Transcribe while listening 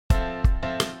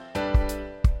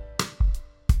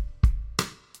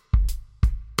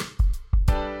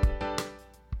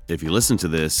If you listen to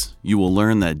this, you will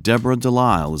learn that Deborah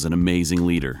Delisle is an amazing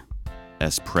leader.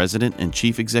 As President and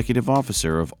Chief Executive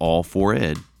Officer of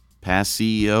All4Ed, past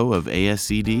CEO of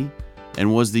ASCD,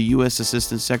 and was the U.S.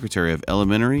 Assistant Secretary of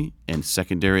Elementary and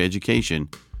Secondary Education,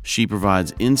 she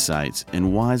provides insights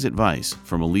and wise advice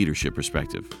from a leadership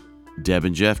perspective. Deb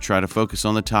and Jeff try to focus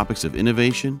on the topics of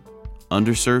innovation,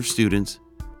 underserved students,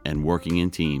 and working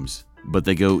in teams, but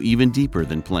they go even deeper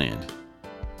than planned.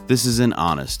 This is an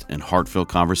honest and heartfelt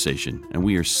conversation, and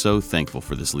we are so thankful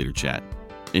for this Leader Chat.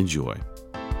 Enjoy.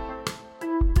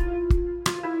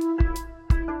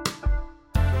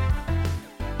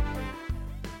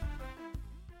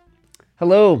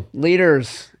 Hello,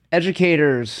 leaders,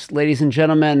 educators, ladies and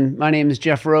gentlemen. My name is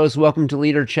Jeff Rose. Welcome to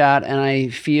Leader Chat, and I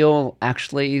feel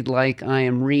actually like I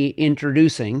am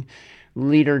reintroducing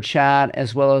Leader Chat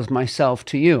as well as myself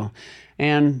to you.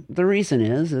 And the reason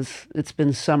is it's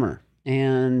been summer.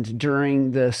 And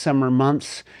during the summer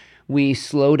months, we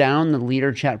slow down the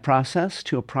Leader Chat process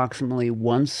to approximately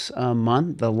once a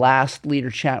month. The last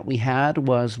Leader Chat we had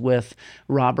was with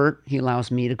Robert. He allows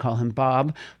me to call him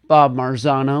Bob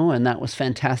Marzano, and that was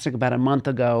fantastic about a month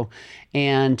ago.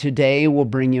 And today we'll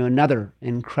bring you another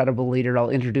incredible leader I'll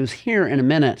introduce here in a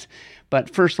minute. But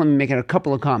first, let me make a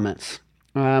couple of comments.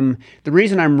 The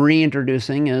reason I'm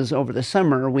reintroducing is over the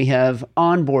summer, we have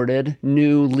onboarded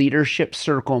new Leadership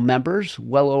Circle members,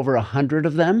 well over 100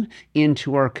 of them,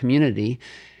 into our community.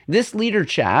 This Leader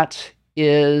Chat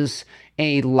is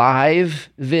a live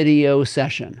video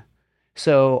session.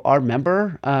 So our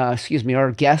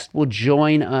guest will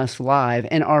join us live,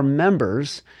 and our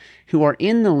members who are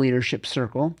in the Leadership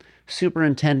Circle,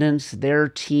 superintendents, their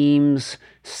teams,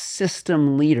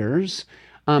 system leaders,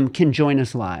 can join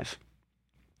us live.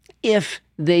 If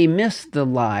they miss the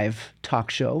live talk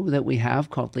show that we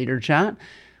have called Leader Chat,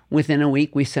 within a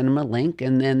week we send them a link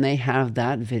and then they have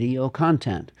that video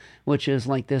content, which is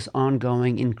like this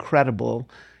ongoing incredible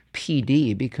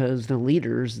PD because the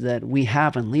leaders that we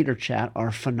have in Leader Chat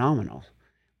are phenomenal.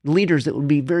 Leaders that would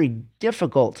be very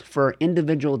difficult for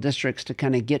individual districts to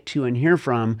kind of get to and hear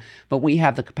from, but we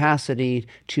have the capacity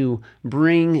to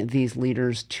bring these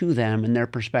leaders to them and their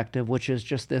perspective, which is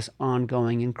just this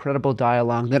ongoing incredible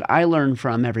dialogue that I learn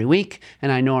from every week,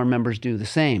 and I know our members do the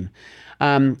same.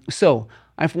 So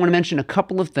I want to mention a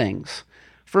couple of things.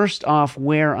 First off,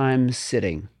 where I'm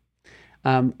sitting.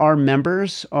 Our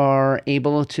members are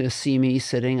able to see me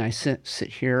sitting. I sit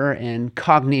here in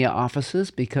Cognia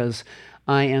offices because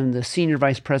I am the Senior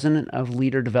Vice President of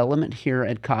Leader Development here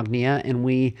at Cognia, and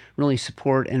we really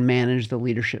support and manage the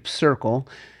Leadership Circle.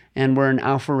 And we're in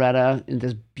Alpharetta, in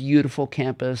this beautiful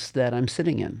campus that I'm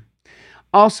sitting in.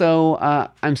 Also,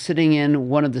 I'm sitting in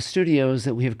one of the studios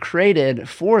that we have created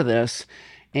for this,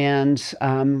 and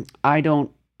I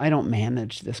don't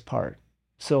manage this part.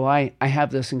 So I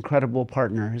have this incredible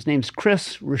partner. His name's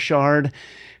Chris Richard.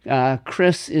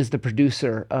 Chris is the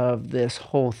producer of this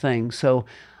whole thing. So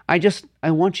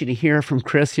I want you to hear from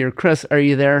Chris here. Chris, are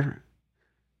you there?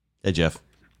 Hey, Jeff.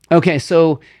 Okay,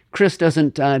 so Chris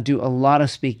doesn't do a lot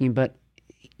of speaking, but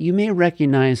you may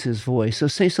recognize his voice. So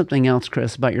say something else,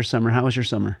 Chris, about your summer. How was your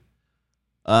summer?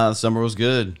 Summer was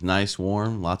good. Nice,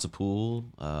 warm, lots of pool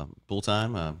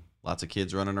time, lots of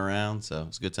kids running around. So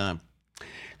it's a good time.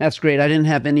 That's great. I didn't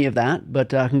have any of that,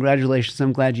 but congratulations.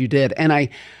 I'm glad you did. And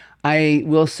I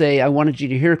will say I wanted you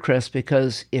to hear Chris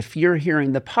because if you're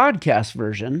hearing the podcast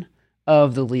version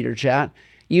of the Leader Chat,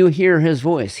 you hear his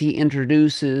voice. He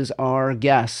introduces our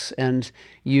guests, and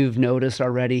you've noticed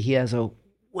already he has a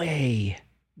way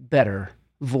better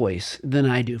voice than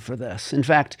I do for this. In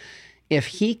fact, if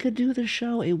he could do the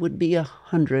show, it would be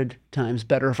 100 times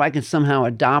better. If I could somehow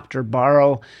adopt or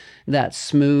borrow that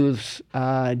smooth,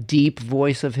 deep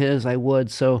voice of his, I would.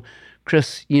 So,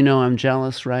 Chris, you know I'm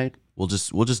jealous, right? We'll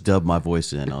just dub my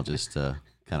voice in. I'll just kind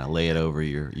of lay it over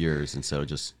yours, and so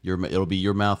it'll be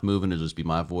your mouth moving. It'll just be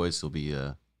my voice. It'll be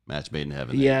a match made in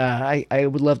heaven. There. Yeah, I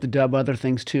would love to dub other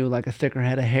things too, like a thicker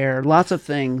head of hair. Lots of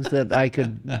things that I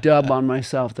could dub on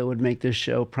myself that would make this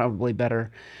show probably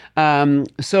better.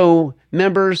 So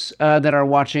members that are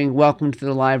watching, welcome to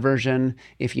the live version.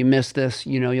 If you missed this,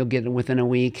 you'll get it within a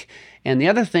week. And the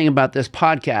other thing about this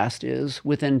podcast is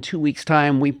within 2 weeks'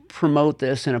 time, we promote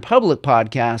this in a public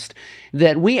podcast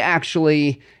that we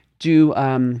actually do,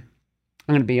 I'm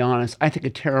going to be honest, I think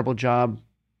a terrible job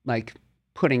like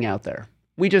putting out there.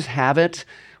 We just have it.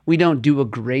 We don't do a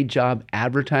great job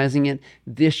advertising it.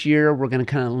 This year, we're going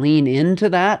to kind of lean into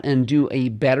that and do a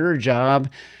better job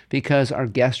because our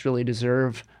guests really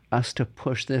deserve us to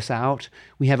push this out.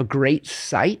 We have a great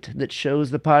site that shows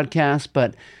the podcast,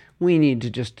 but we need to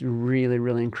just really,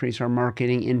 really increase our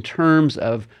marketing in terms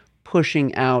of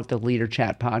pushing out the Leader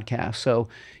Chat podcast. So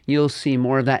you'll see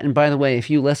more of that. And by the way, if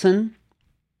you listen,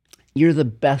 you're the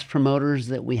best promoters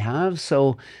that we have.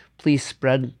 So please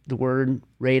spread the word,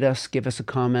 rate us, give us a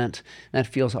comment. That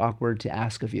feels awkward to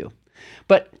ask of you.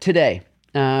 But today,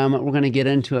 we're going to get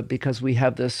into it because we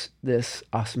have this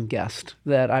awesome guest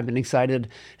that I've been excited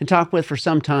to talk with for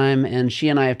some time. And she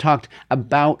and I have talked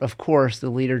about, of course, the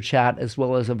Leader Chat as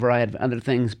well as a variety of other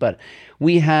things. But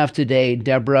we have today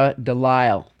Deborah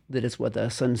Delisle that is with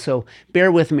us. And so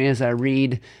bear with me as I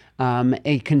read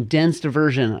a condensed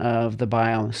version of the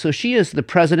bio. So she is the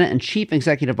president and chief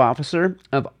executive officer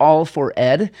of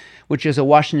All4Ed, which is a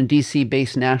Washington, D.C.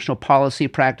 based national policy,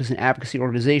 practice, and advocacy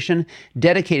organization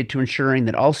dedicated to ensuring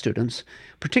that all students,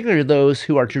 particularly those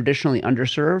who are traditionally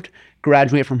underserved,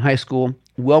 graduate from high school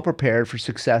well prepared for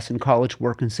success in college,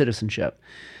 work, and citizenship.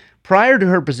 Prior to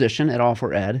her position at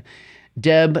All4Ed,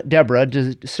 Deborah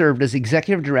served as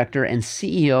executive director and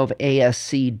CEO of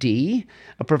ASCD,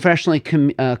 a professional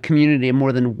community of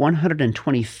more than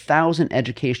 120,000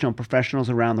 educational professionals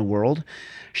around the world.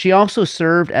 She also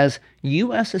served as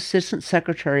U.S. Assistant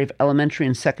Secretary of Elementary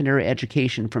and Secondary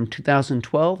Education from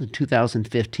 2012 to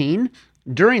 2015.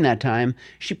 During that time,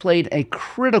 she played a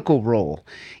critical role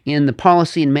in the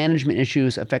policy and management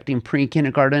issues affecting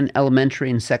pre-kindergarten,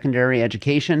 elementary, and secondary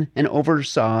education, and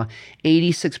oversaw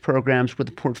 86 programs with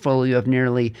a portfolio of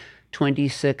nearly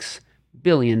 $26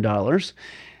 billion.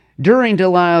 During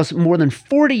Delisle's more than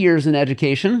 40 years in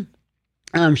education,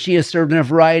 she has served in a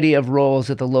variety of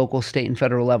roles at the local, state, and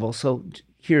federal level. So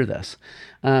hear this.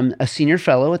 A senior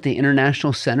fellow at the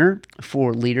International Center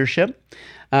for Leadership,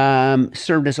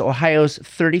 served as Ohio's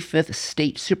 35th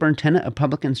state superintendent of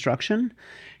public instruction.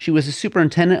 She was a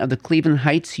superintendent of the Cleveland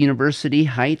Heights University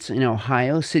Heights in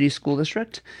Ohio City School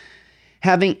District.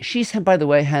 She's by the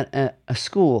way, had a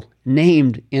school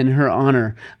named in her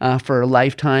honor for a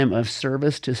lifetime of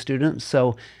service to students.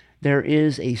 So there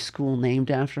is a school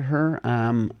named after her.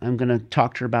 I'm going to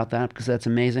talk to her about that because that's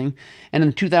amazing. And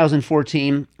in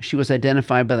 2014, she was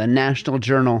identified by the National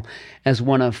Journal as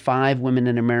one of 5 women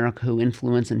in America who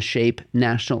influence and shape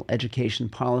national education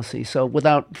policy. So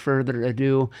without further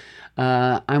ado,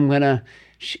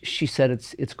 she said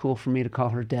it's cool for me to call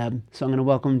her Deb. So I'm going to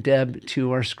welcome Deb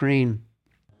to our screen.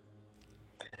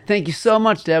 Thank you so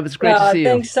much, Deb. It's great to see you.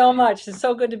 Thanks so much. It's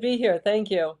so good to be here.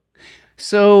 Thank you.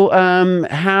 So,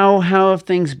 how have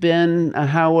things been?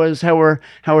 How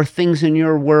are things in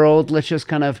your world? Let's just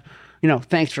kind of,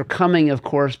 thanks for coming, of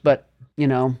course, but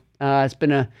it's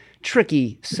been a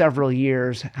tricky several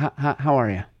years. How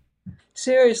are you?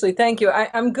 Seriously, thank you.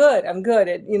 I'm good. I'm good.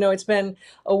 It's been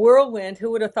a whirlwind. Who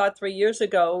would have thought 3 years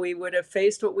ago we would have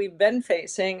faced what we've been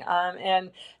facing? And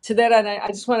to that end, I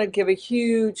just want to give a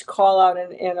huge call out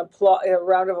and a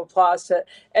round of applause to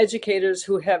educators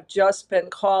who have just been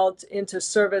called into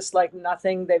service like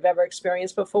nothing they've ever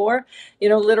experienced before.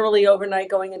 Literally overnight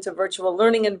going into virtual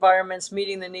learning environments,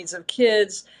 meeting the needs of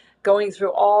kids, going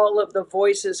through all of the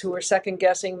voices who are second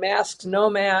guessing masks, no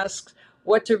masks,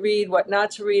 what to read, what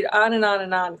not to read, on and on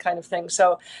and on kind of thing.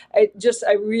 So I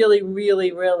really,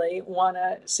 really, really want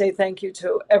to say thank you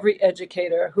to every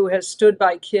educator who has stood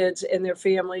by kids and their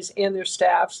families and their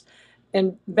staffs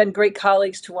and been great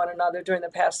colleagues to one another during the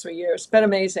past 3 years. It's been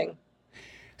amazing.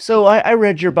 So I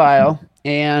read your bio,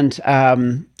 and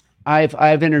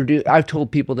I've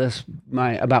told people this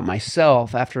about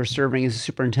myself after serving as a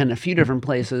superintendent a few different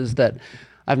places that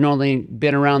I've not only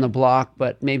been around the block,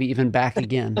 but maybe even back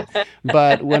again.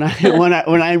 But when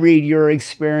I read your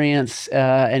experience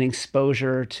and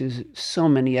exposure to so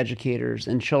many educators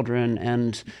and children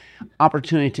and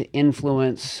opportunity to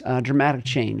influence dramatic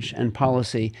change and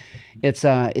policy,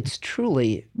 it's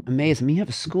truly amazing. I mean, you have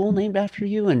a school named after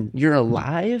you, and you're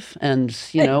alive. And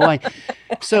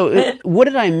so what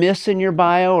did I miss in your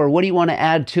bio, or what do you want to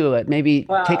add to it? Maybe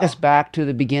take us back to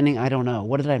the beginning. I don't know.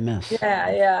 What did I miss?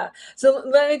 Yeah. So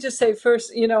let me just say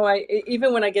first,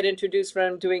 even when I get introduced when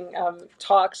I'm doing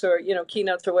talks or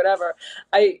keynotes or whatever,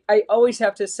 I always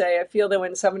have to say I feel that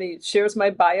when somebody shares my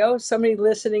bio, somebody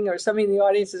listening or somebody in the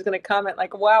audience is going to comment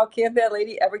like, "Wow, can't that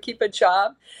lady ever keep a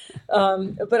job?"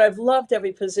 But I've loved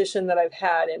every position that I've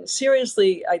had, and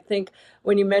seriously, I think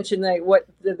when you mentioned what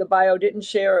the bio didn't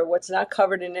share or what's not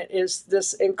covered in it is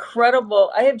this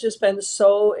incredible. I have just been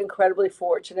so incredibly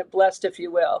fortunate, blessed, if you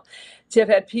will, to have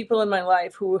had people in my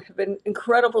life who have been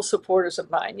incredible supporters of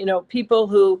mine. People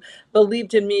who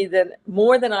believed in me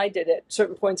more than I did at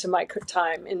certain points in my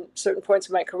time, in certain points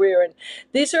in my career. And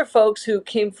these are folks who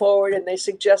came forward and they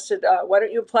suggested, why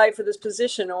don't you apply for this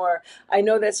position? Or I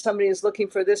know that somebody is looking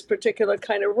for this particular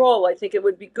kind of role. I think it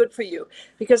would be good for you.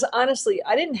 Because honestly,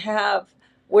 I didn't have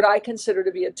what I consider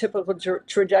to be a typical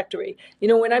trajectory.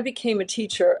 When I became a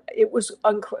teacher, it was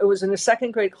in a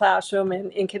second grade classroom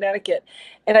in Connecticut.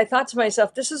 And I thought to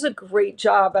myself, this is a great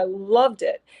job. I loved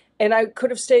it. And I could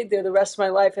have stayed there the rest of my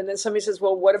life. And then somebody says,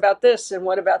 well, what about this? And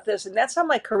what about this? And that's how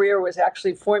my career was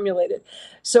actually formulated.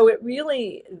 So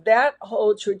that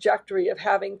whole trajectory of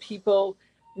having people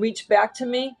reach back to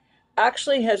me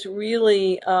actually has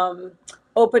really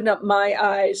opened up my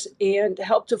eyes and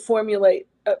helped to formulate,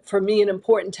 for me, an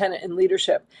important tenet in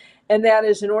leadership. And that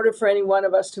is, in order for any one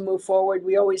of us to move forward,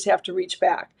 we always have to reach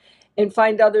back and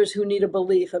find others who need a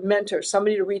belief, a mentor,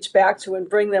 somebody to reach back to and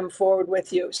bring them forward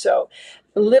with you. So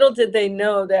little did they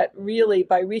know that really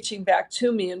by reaching back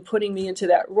to me and putting me into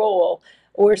that role,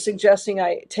 or suggesting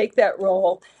I take that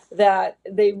role, that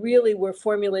they really were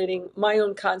formulating my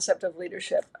own concept of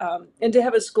leadership. And to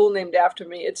have a school named after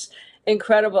me, it's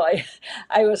incredible.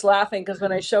 I was laughing because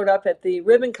when I showed up at the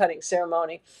ribbon cutting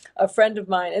ceremony, a friend of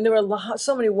mine, and there were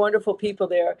so many wonderful people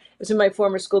there. It was in my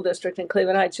former school district in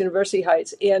Cleveland Heights, University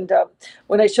Heights. And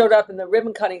when I showed up and the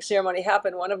ribbon cutting ceremony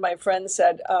happened, one of my friends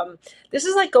said, this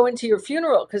is like going to your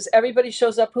funeral because everybody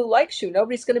shows up who likes you.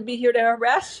 Nobody's going to be here to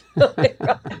harass you.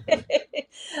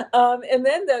 And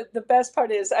then the best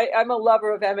part is I'm a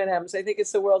lover of M&Ms. I think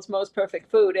it's the world's most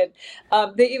perfect food.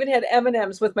 And they even had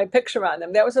M&Ms with my picture on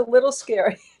them. That was a little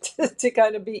scary to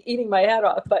kind of be eating my hat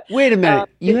off. But wait a minute,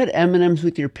 you had M&Ms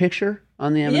with your picture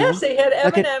on the M&Ms? Yes, they had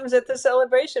Okay. M&Ms at the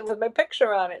celebration with my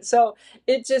picture on it. So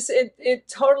it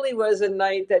totally was a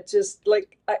night that just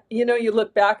you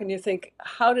look back and you think,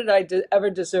 how did I ever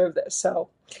deserve this? So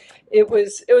it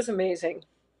was amazing.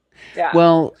 Yeah.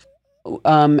 Well,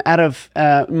 out of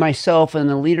myself and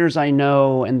the leaders I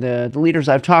know and the leaders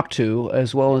I've talked to,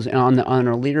 as well as on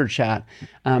our leader chat,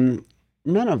 none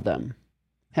of them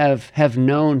have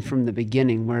known from the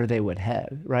beginning where they would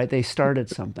head. Right? They started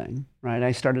something. Right?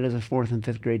 I started as a fourth and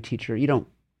fifth grade teacher. You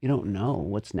don't know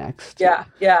what's next. Yeah.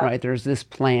 Yeah. Right? There's this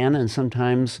plan, and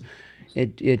sometimes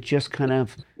it just kind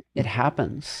of it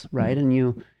happens, right? And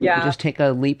you Yeah. just take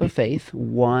a leap of faith,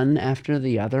 one after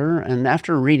the other. And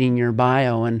after reading your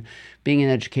bio and being in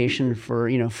education for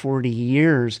 40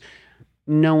 years,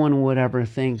 no one would ever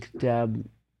think, Deb,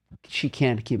 she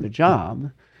can't keep a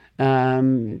job.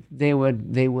 They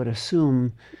would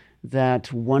assume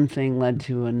that one thing led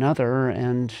to another,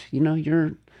 and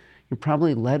you're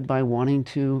probably led by wanting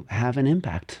to have an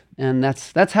impact, and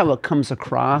that's how it comes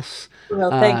across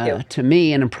Well, thank you. to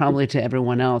me, and probably to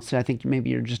everyone else. I think maybe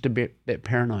you're just a bit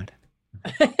paranoid.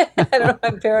 I don't know if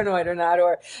I'm paranoid or not,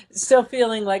 or still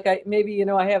feeling like I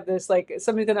have this, like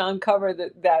somebody's going to uncover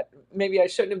that maybe I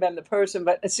shouldn't have been the person.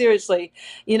 But seriously,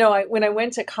 when I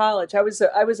went to college, I was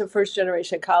a first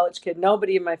generation college kid.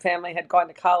 Nobody in my family had gone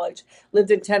to college.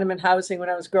 Lived in tenement housing when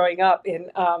I was growing up.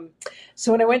 And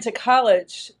so when I went to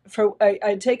college,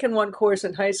 I'd taken one course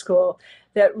in high school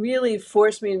that really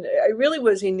forced me. I really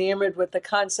was enamored with the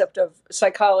concept of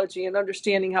psychology and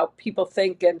understanding how people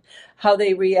think and how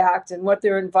they react and what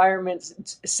their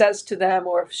environment says to them,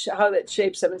 or how that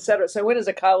shapes them, et cetera. So I went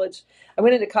into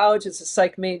college as a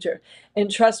psych major. And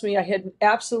trust me, I had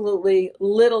absolutely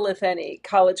little, if any,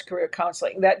 college career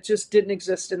counseling. That just didn't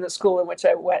exist in the school in which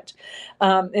I went.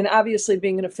 And obviously,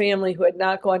 being in a family who had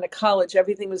not gone to college,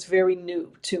 everything was very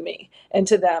new to me and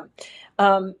to them.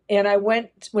 And when I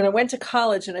went to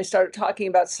college and I started talking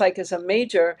about psych as a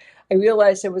major, I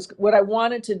realized it was what I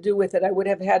wanted to do with it. I would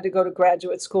have had to go to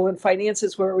graduate school, and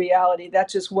finances were a reality. That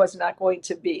just was not going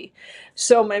to be.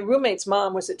 So my roommate's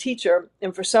mom was a teacher,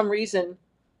 and for some reason,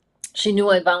 she knew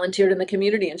I volunteered in the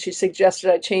community, and she suggested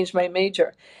I change my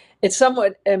major. It's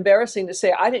somewhat embarrassing to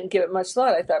say I didn't give it much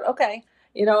thought. I thought, okay,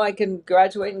 I can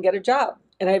graduate and get a job.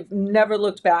 And I've never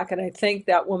looked back. And I thank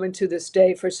that woman to this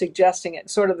day for suggesting it,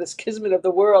 sort of this kismet of the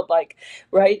world,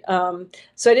 right?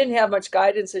 So I didn't have much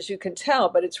guidance, as you can tell,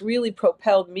 but it's really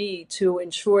propelled me to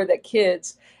ensure that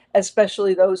kids,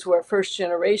 especially those who are first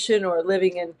generation or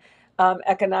living in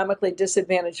economically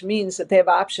disadvantaged means, that they have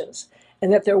options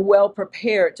and that they're well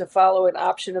prepared to follow an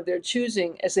option of their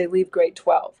choosing as they leave grade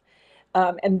 12.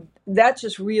 And that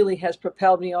just really has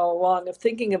propelled me all along of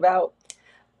thinking about,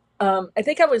 I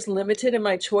think I was limited in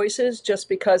my choices just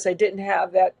because I didn't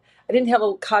have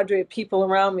a cadre of people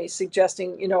around me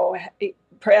suggesting,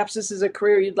 perhaps this is a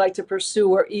career you'd like to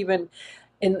pursue, or even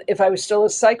if I was still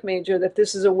a psych major, that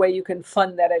this is a way you can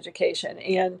fund that education.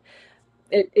 And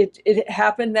it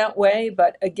happened that way.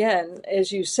 But again,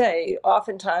 as you say,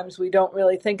 oftentimes we don't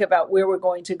really think about where we're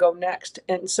going to go next.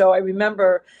 And so I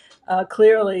remember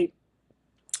clearly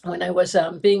when I was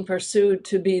being pursued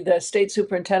to be the state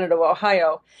superintendent of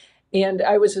Ohio. And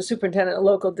I was a superintendent in a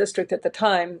local district at the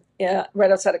time,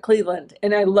 right outside of Cleveland.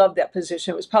 And I loved that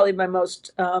position. It was probably my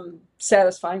most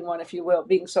satisfying one, if you will,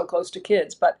 being so close to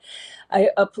kids. But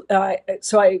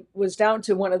so I was down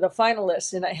to one of the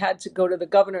finalists, and I had to go to the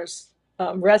governor's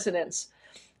residence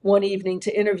one evening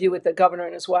to interview with the governor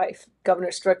and his wife,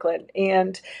 Governor Strickland.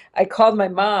 And I called my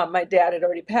mom. My dad had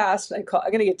already passed. And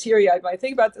I'm going to get teary eyed when I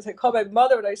think about this. I called my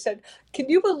mother and I said, "Can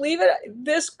you believe it?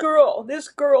 This girl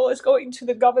is going to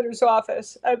the governor's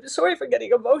office." I'm sorry for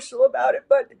getting emotional about it,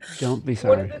 but Don't be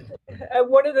sorry.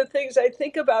 one of the things I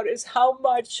think about is how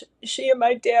much she and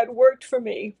my dad worked for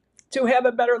me to have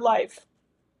a better life,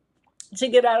 to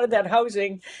get out of that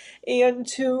housing and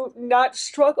to not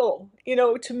struggle,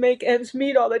 to make ends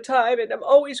meet all the time. And I'm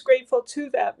always grateful to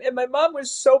them. And my mom was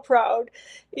so proud.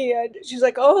 And she's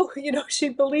like, "Oh, she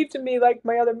believed in me like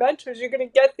my other mentors, you're going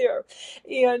to get there."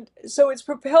 And so it's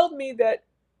propelled me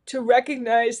to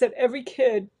recognize that every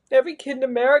kid in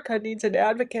America needs an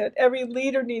advocate. Every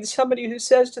leader needs somebody who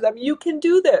says to them, "You can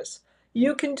do this.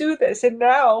 You can do this." And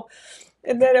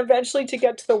then eventually to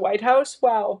get to the White House,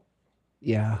 wow.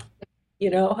 Yeah.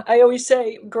 I always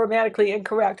say grammatically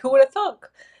incorrect. Who would have thunk?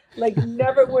 Like,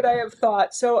 never would I have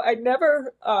thought. So I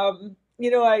never,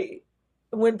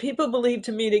 when people believe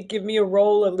to me to give me a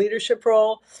role, a leadership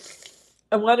role,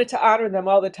 I wanted to honor them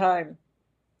all the time.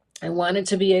 I wanted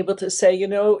to be able to say,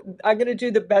 I'm going to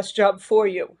do the best job for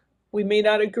you. We may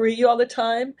not agree all the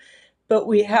time, but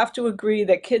we have to agree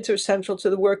that kids are central to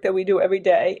the work that we do every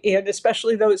day, and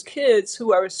especially those kids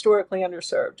who are historically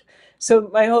underserved. So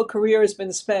my whole career has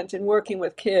been spent in working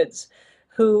with kids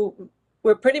who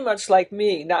were pretty much like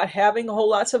me, not having a whole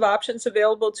lots of options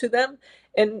available to them.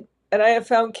 And I have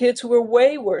found kids who were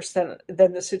way worse than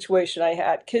the situation I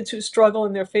had, kids who struggle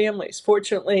in their families.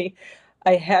 Fortunately,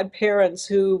 I had parents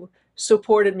who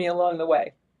supported me along the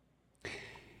way.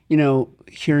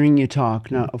 Hearing you talk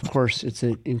now, of course, it's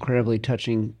an incredibly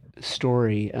touching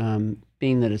story,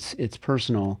 being that it's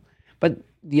personal. But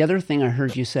the other thing I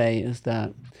heard you say is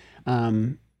that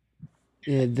um,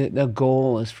 the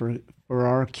goal is for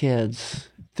our kids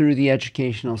through the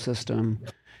educational system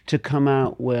to come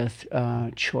out with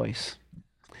choice,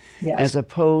 as Yes.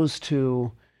 opposed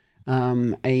to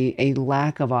a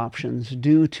lack of options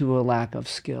due to a lack of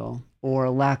skill or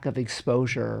a lack of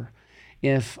exposure.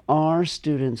 If our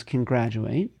students can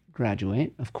graduate,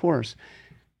 of course,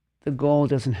 the goal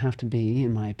doesn't have to be,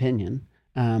 in my opinion,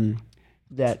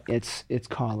 that it's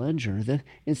college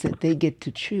it's that they get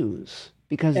to choose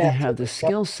because they have the Absolutely.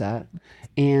 skill set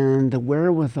and the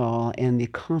wherewithal and the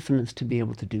confidence to be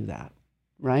able to do that,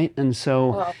 right? And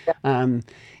so, Oh, yeah. um,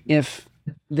 if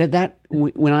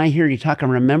when I hear you talk, I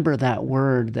remember that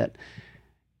word that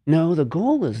no, the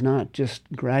goal is not just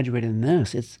graduate in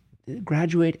this; it's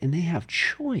graduate and they have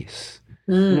choice.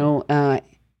 You Mm. know, uh,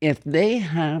 if they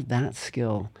have that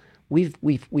skill, we've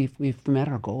met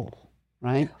our goal,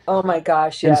 right? Oh my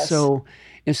gosh, And yes. so,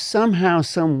 if somehow,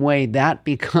 some way that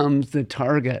becomes the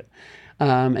target,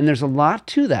 and there's a lot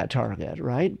to that target,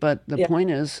 right? But the Yeah.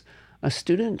 point is, a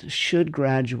student should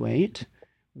graduate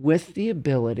with the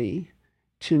ability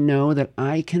to know that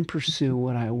I can pursue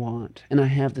what I want, and I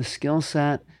have the skill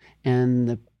set and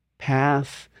the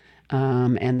path,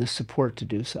 and the support to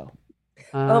do so.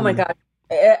 Oh my Um, God.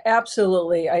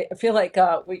 Absolutely. I feel like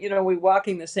we're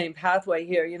walking the same pathway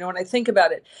here. When I think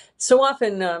about it, so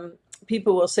often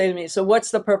people will say to me, "So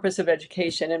what's the purpose of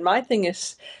education?" And my thing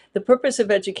is, the purpose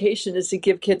of education is to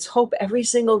give kids hope every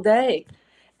single day.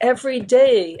 Every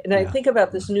day. And I yeah. think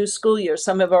about this new school year.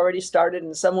 Some have already started,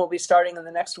 and some will be starting in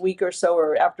the next week or so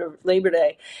or after Labor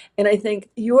Day. And I think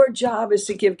your job is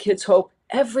to give kids hope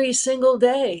every single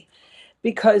day,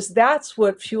 because that's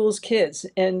what fuels kids.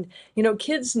 And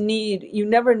kids need, you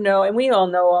never know, and we all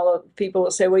know, all of people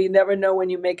will say, "Well, you never know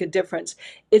when you make a difference."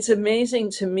 It's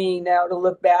amazing to me now to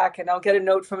look back, and I'll get a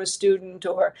note from a student,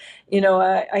 or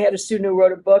I had a student who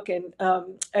wrote a book, and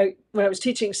when I was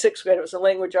teaching sixth grade, I was a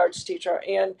language arts teacher,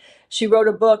 and she wrote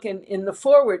a book, and in the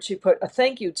foreword she put a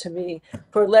thank you to me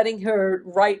for letting her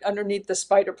write underneath the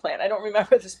spider plant. I don't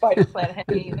remember the spider plant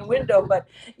hanging in the window, but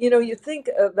you think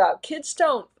about kids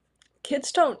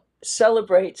don't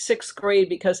celebrate sixth grade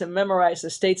because they memorize the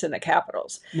states and the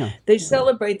capitals. No. They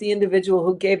celebrate the individual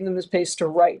who gave them the space to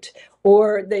write,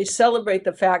 or they celebrate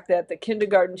the fact that the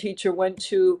kindergarten teacher went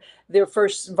to their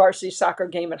first varsity soccer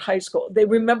game in high school. They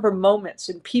remember moments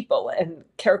and people and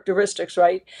characteristics,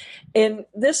 right? And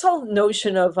this whole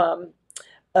notion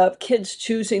of kids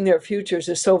choosing their futures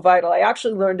is so vital. I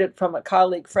actually learned it from a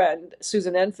colleague friend,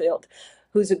 Susan Enfield,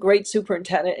 who's a great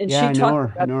superintendent, and Yeah, she I know talks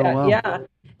her. I about know her that. well. Yeah,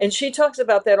 and she talks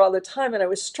about that all the time, and I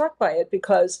was struck by it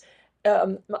because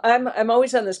I'm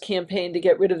always on this campaign to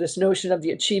get rid of this notion of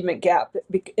the achievement gap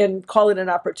and call it an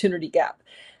opportunity gap,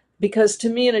 because to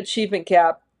me, an achievement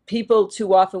gap, people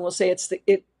too often will say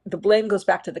the blame goes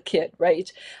back to the kid,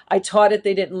 right? I taught it,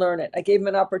 they didn't learn it. I gave them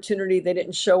an opportunity, they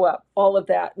didn't show up. All of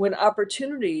that. When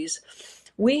opportunities,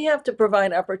 we have to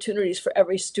provide opportunities for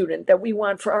every student that we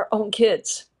want for our own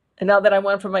kids. And now that I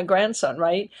want for my grandson,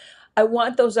 right? I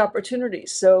want those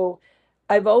opportunities. So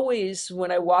I've always,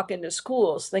 when I walk into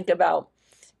schools, think about,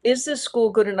 is this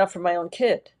school good enough for my own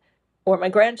kid or my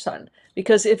grandson?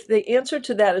 Because if the answer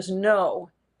to that is no,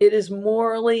 it is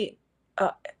morally,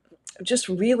 uh, just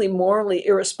really morally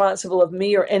irresponsible of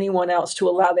me or anyone else to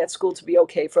allow that school to be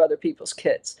okay for other people's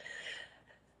kids.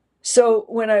 So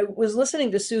when I was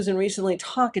listening to Susan recently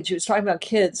talk, and she was talking about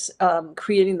kids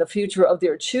creating the future of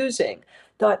their choosing,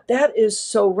 thought that is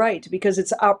so right, because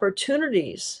it's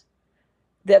opportunities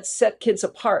that set kids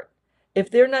apart. If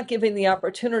they're not given the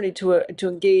opportunity to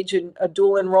engage in a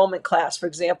dual enrollment class, for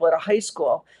example, at a high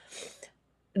school,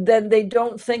 then they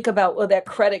don't think about, well, that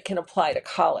credit can apply to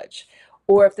college.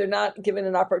 Or if they're not given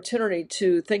an opportunity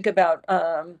to think about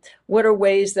what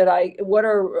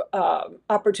are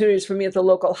opportunities for me at the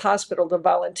local hospital to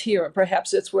volunteer, and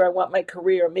perhaps it's where I want my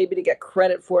career, maybe to get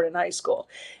credit for it in high school.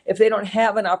 If they don't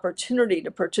have an opportunity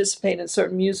to participate in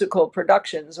certain musical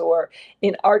productions or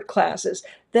in art classes,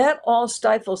 that all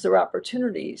stifles their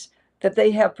opportunities that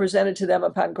they have presented to them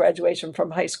upon graduation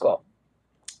from high school.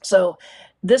 So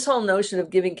this whole notion of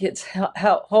giving kids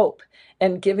hope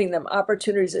and giving them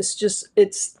opportunities,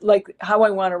 it's like how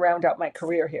I want to round out my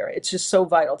career here. It's just so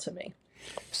vital to me.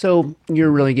 So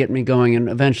you're really getting me going, and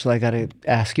eventually I got to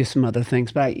ask you some other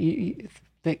things. But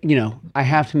I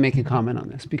have to make a comment on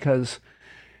this because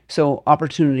so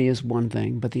opportunity is one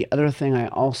thing, but the other thing I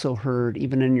also heard,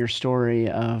 even in your story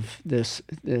of this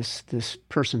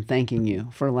person thanking you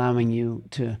for allowing you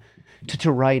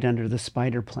to write under the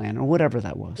spider plan or whatever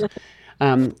that was.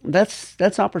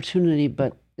 That's opportunity,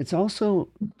 but it's also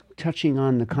touching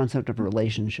on the concept of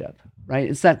relationship, right?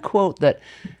 It's that quote that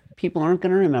people aren't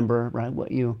going to remember, right?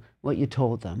 What you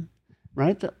told them,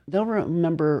 right? They'll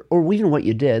remember, or even what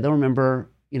you did. They'll remember,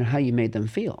 how you made them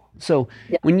feel. So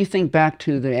Yeah. when you think back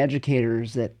to the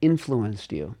educators that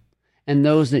influenced you, and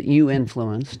those that you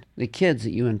influenced, the kids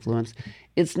that you influenced,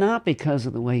 it's not because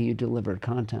of the way you delivered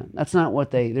content. That's not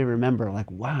what they remember.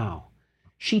 Like, wow,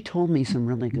 she told me some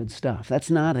really good stuff. That's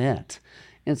not it.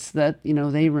 It's that,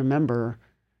 they remember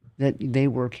that they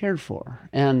were cared for.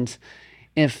 And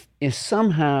if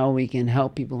somehow we can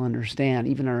help people understand,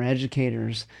 even our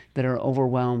educators that are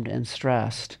overwhelmed and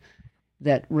stressed,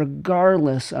 that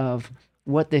regardless of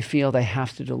what they feel they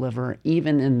have to deliver,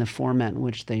 even in the format in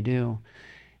which they do,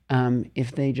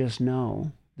 if they just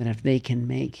know that if they can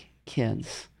make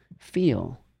kids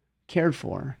feel cared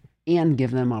for and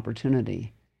give them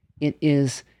opportunity, it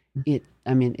is it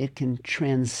I mean it can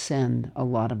transcend a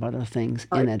lot of other things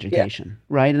in Yeah. education,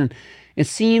 right? And it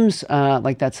seems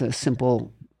like that's a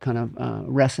simple kind of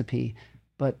recipe,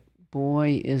 but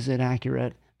boy is it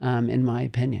accurate, in my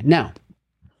opinion. Now,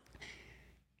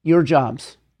 your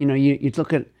jobs, you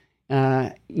look at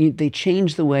they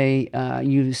change the way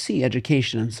you see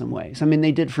education in some ways. I mean,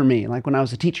 they did for me. Like when I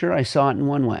was a teacher, I saw it in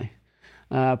one way.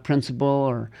 Principal,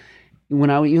 or when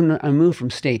I moved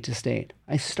from state to state,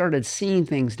 I started seeing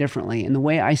things differently. And the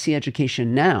way I see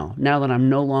education now that I'm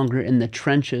no longer in the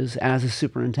trenches as a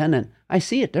superintendent, I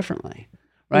see it differently,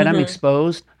 right? I'm Hmm.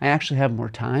 exposed. I actually have more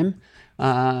time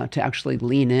to actually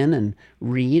lean in and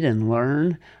read and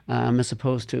learn, as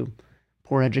opposed to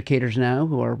poor educators now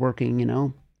who are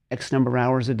working, X number of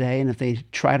hours a day. And if they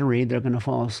try to read, they're going to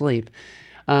fall asleep.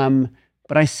 Um,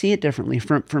 but I see it differently.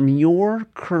 From your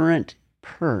current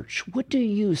perch, what do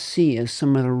you see as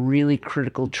some of the really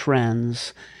critical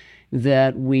trends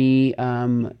that we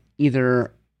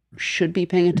either should be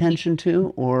paying attention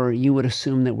to, or you would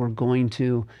assume that we're going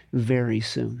to very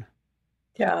soon?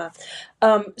 Yeah.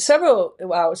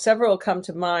 Several come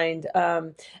to mind.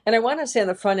 And I want to say on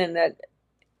the front end that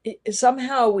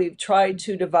somehow we've tried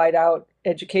to divide out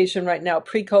education right now,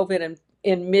 pre-COVID and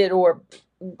in mid or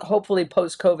hopefully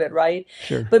post-COVID, right?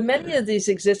 Sure. But many of these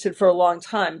existed for a long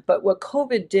time. But what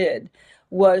COVID did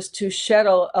was to shed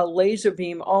a laser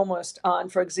beam almost on,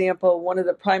 for example, one of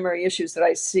the primary issues that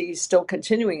I see still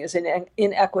continuing is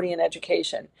inequity in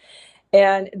education.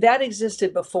 And that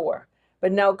existed before,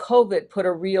 but now COVID put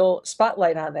a real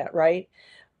spotlight on that, right?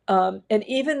 And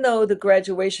even though the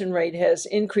graduation rate has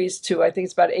increased to, I think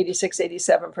it's about 86,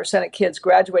 87% of kids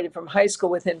graduating from high school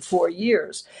within 4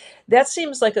 years, that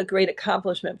seems like a great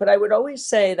accomplishment. But I would always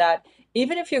say that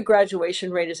even if your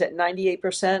graduation rate is at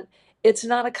 98%, it's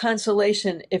not a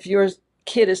consolation if your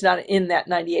kid is not in that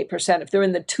 98%, if they're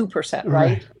in the 2%, right?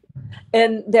 Right.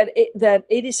 And that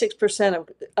 86%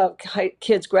 of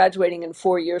kids graduating in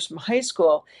 4 years from high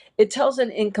school, it tells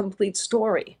an incomplete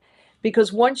story.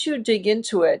 Because once you dig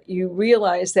into it, you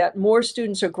realize that more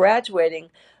students are graduating,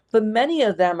 but many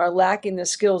of them are lacking the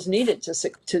skills needed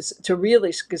to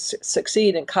really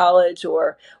succeed in college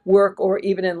or work or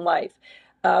even in life.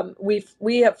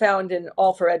 We have found in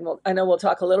All for Ed, I know we'll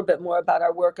talk a little bit more about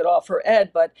our work at All for Ed,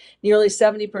 but nearly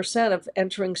 70% of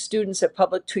entering students at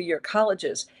public 2-year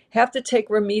colleges have to take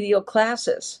remedial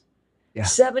classes. Yeah.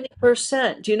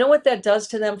 70%. Do you know what that does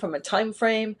to them from a time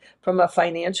frame, from a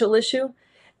financial issue?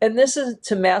 And this is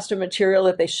to master material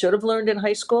that they should have learned in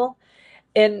high school.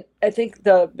 And I think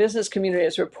the business community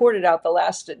has reported out, the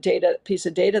last piece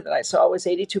of data that I saw was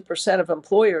 82% of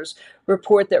employers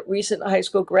report that recent high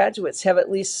school graduates have at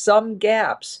least some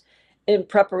gaps in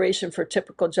preparation for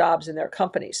typical jobs in their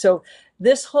company. So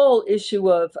this whole issue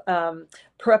of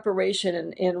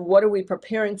preparation and what are we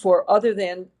preparing for, other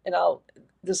than, and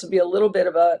this will be a little bit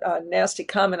of a nasty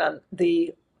comment on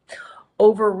the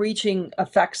overreaching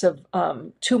effects of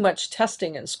too much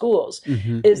testing in schools,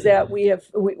 is that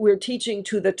we're teaching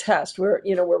to the test. We're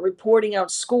reporting out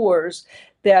scores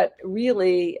that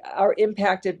really are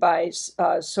impacted by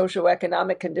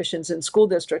socioeconomic conditions in school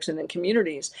districts and in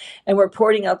communities, and we're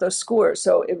reporting out those scores.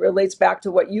 So it relates back to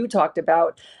what you talked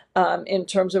about in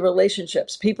terms of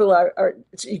relationships. People are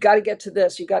you got to get to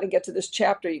this, you got to get to this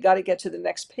chapter, you got to get to the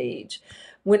next page.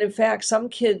 When in fact, some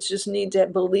kids just need to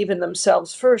believe in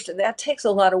themselves first, and that takes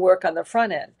a lot of work on the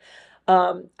front end.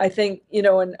 I think,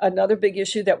 another big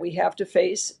issue that we have to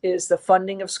face is the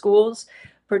funding of schools,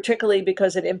 particularly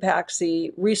because it impacts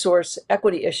the resource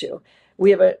equity issue. We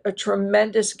have a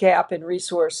tremendous gap in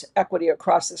resource equity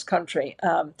across this country.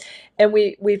 And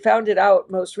we found it out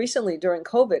most recently during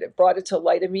COVID. It brought it to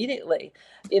light immediately.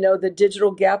 The digital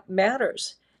gap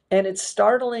matters. And it's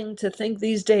startling to think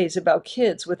these days about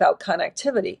kids without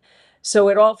connectivity. So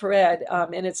at All for Ed,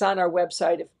 and it's on our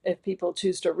website if people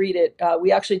choose to read it,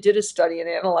 we actually did a study and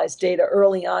analyzed data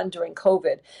early on during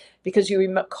COVID, because you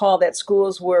recall that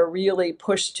schools were really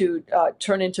pushed to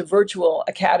turn into virtual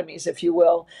academies, if you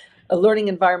will, learning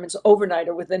environments overnight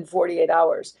or within 48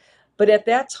 hours. But at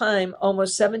that time,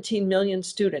 almost 17 million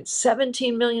students had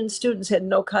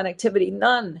no connectivity,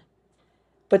 none.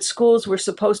 But schools were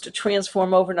supposed to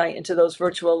transform overnight into those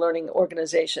virtual learning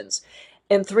organizations.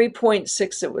 And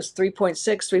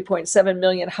 3.7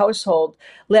 million households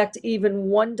lacked even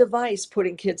one device,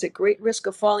 putting kids at great risk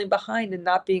of falling behind and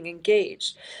not being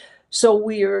engaged. So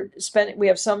we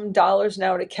have some dollars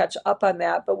now to catch up on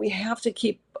that, but we have to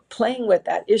keep playing with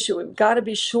that issue. We've got to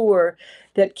be sure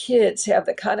that kids have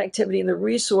the connectivity and the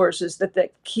resources that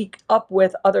they keep up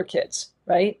with other kids,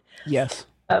 right? Yes.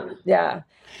 Yeah.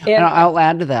 And I'll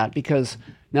add to that, because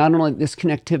not only this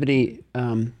connectivity,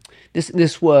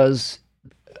 this was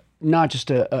not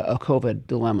just a COVID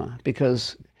dilemma,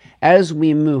 because as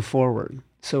we move forward,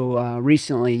 so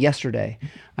recently, yesterday,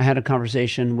 I had a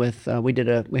conversation with, we had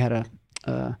a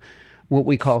what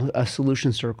we call a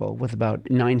solution circle with about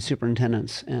 9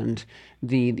 superintendents, and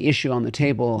the issue on the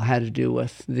table had to do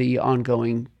with the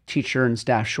ongoing teacher and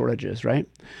staff shortages, right?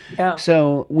 Yeah.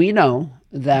 So we know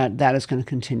that is going to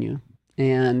continue.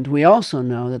 And we also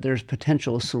know that there's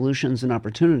potential solutions and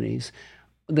opportunities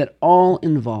that all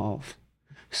involve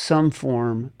some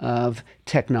form of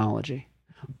technology,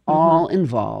 all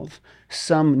involve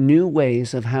some new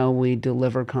ways of how we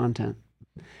deliver content,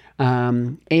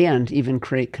 and even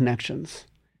create connections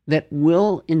that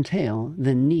will entail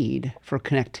the need for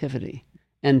connectivity.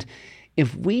 And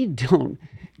if we don't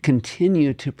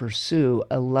continue to pursue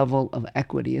a level of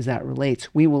equity as that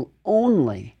relates, we will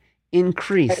only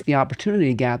increase the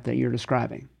opportunity gap that you're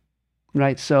describing,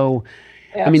 right? So,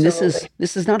 I mean, this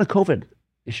is not a COVID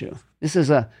issue. This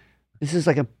is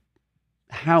like a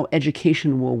how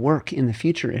education will work in the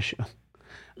future issue.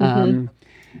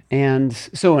 And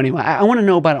so anyway, I want to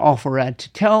know about All for Ed.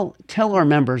 To tell our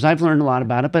members, I've learned a lot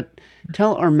about it, but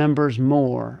tell our members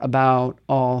more about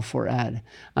All for Ed.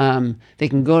 They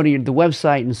can go to the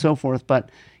website and so forth, but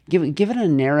give it a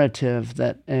narrative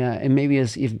that it maybe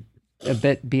is a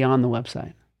bit beyond the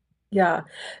website. Yeah.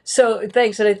 So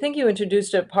thanks. And I think you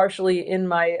introduced it partially in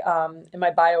my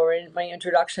bio or in my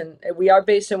introduction. We are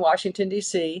based in Washington,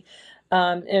 D.C.,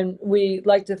 and we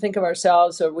like to think of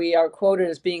ourselves, or we are quoted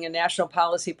as being a national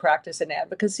policy, practice, and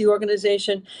advocacy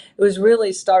organization. It was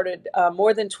really started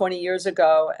more than 20 years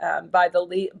ago by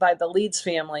the Leeds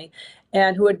family,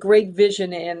 and who had great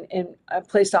vision and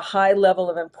placed a high level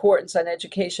of importance on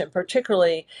education,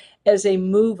 particularly as a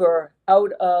mover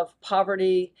out of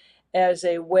poverty as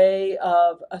a way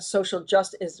of a social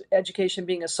justice, education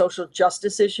being a social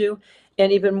justice issue,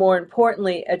 and even more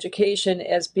importantly, education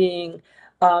as being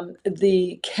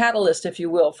the catalyst, if you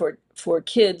will, for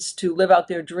kids to live out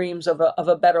their dreams of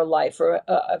a better life or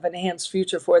of an enhanced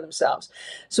future for themselves.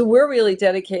 So we're really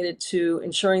dedicated to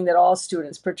ensuring that all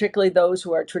students, particularly those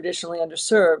who are traditionally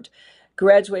underserved,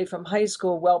 graduate from high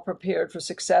school well prepared for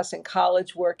success in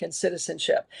college, work, and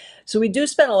citizenship. So we do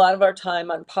spend a lot of our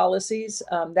time on policies.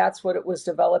 That's what it was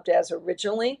developed as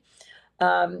originally.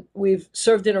 We've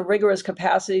served in a rigorous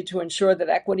capacity to ensure that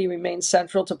equity remains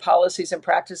central to policies and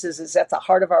practices is at the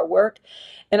heart of our work.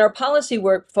 And our policy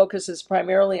work focuses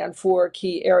primarily on four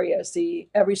key areas: the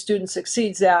Every Student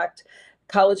Succeeds Act,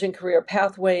 college and career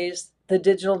pathways, the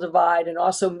digital divide, and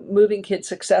also moving kids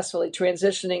successfully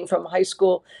transitioning from high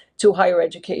school to higher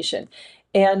education.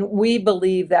 And we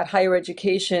believe that higher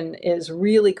education is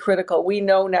really critical. We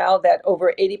know now that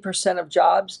over 80% of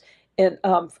jobs in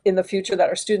the future that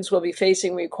our students will be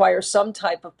facing require some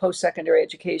type of post-secondary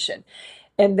education.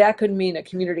 And that could mean a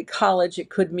community college, it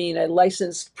could mean a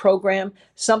licensed program,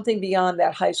 something beyond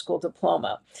that high school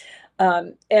diploma.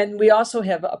 And we also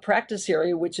have a practice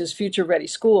area, which is Future Ready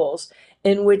Schools,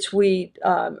 in which we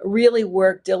really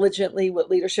work diligently with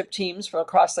leadership teams from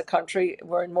across the country.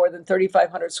 We're in more than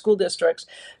 3,500 school districts,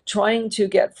 trying to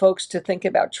get folks to think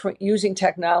about using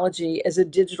technology as a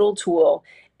digital tool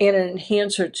and an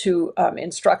enhancer to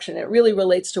instruction. It really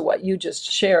relates to what you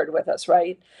just shared with us,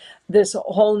 right? This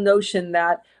whole notion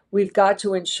that we've got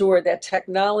to ensure that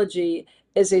technology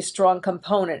is a strong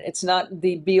component. It's not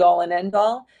the be all and end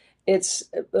all. It's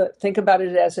think about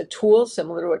it as a tool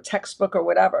similar to a textbook or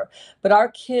whatever. But our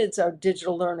kids are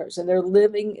digital learners and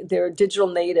they're digital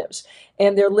natives,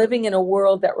 and they're living in a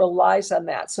world that relies on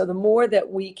that. So the more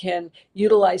that we can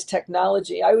utilize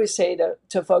technology, I always say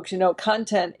to folks,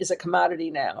 content is a commodity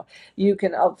now. You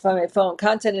can, I'll find my phone,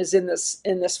 content is in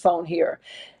this phone here.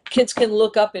 Kids can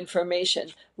look up information.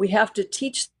 We have to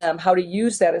teach them how to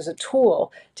use that as a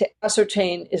tool to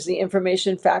ascertain, is the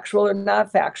information factual or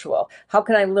not factual? How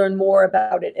can I learn more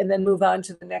about it and then move on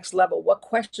to the next level? What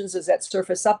questions does that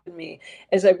surface up in me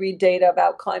as I read data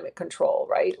about climate control,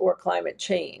 right? Or climate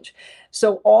change.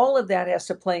 So all of that has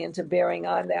to play into bearing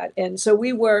on that. And so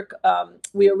we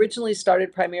originally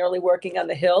started primarily working on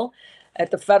the Hill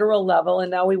at the federal level,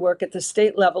 and now we work at the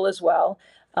state level as well.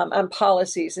 On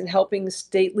policies and helping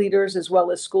state leaders as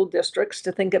well as school districts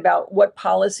to think about what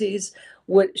policies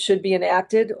should be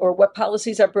enacted, or what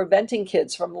policies are preventing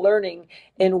kids from learning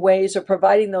in ways, or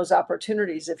providing those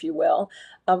opportunities, if you will,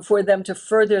 for them to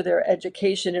further their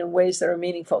education in ways that are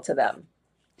meaningful to them.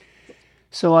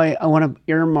 So I want to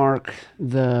earmark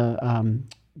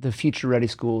the Future Ready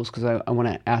Schools, because I want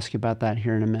to ask you about that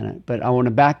here in a minute. But I want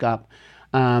to back up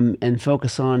and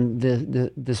focus on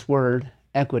this word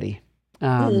equity.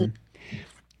 And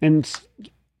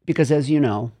because, as you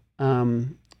know,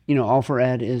 All for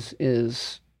Ed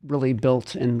is really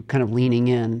built and kind of leaning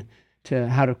in to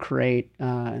how to create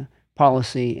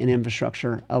policy and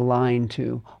infrastructure aligned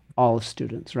to all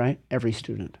students, right? Every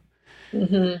student.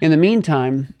 Mm-hmm. In the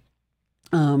meantime,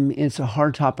 it's a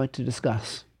hard topic to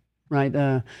discuss,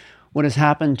 right? What has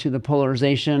happened to the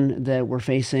polarization that we're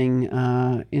facing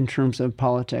in terms of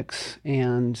politics,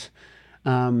 and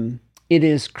it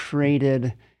has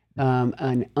created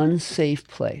an unsafe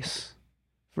place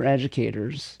for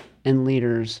educators and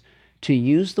leaders to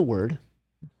use the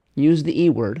E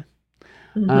word,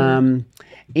 mm-hmm.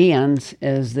 And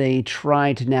as they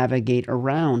try to navigate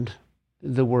around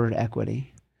the word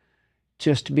equity,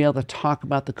 just to be able to talk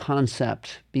about the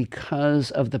concept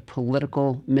because of the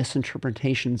political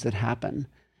misinterpretations that happen.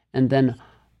 And then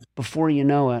before you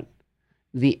know it,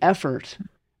 the effort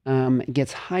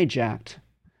gets hijacked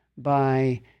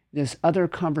by this other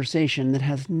conversation that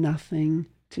has nothing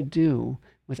to do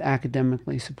with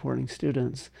academically supporting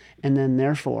students. And then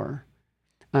therefore,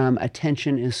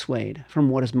 attention is swayed from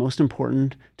what is most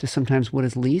important to sometimes what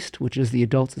is least, which is the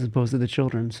adults as opposed to the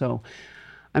children. So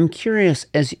I'm curious,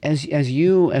 as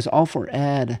you, as All for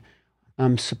Ed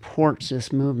supports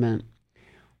this movement,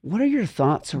 what are your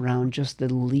thoughts around just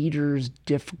the leader's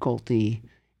difficulty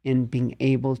in being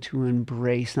able to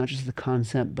embrace not just the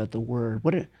concept, but the word?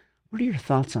 What are your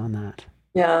thoughts on that?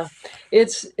 Yeah,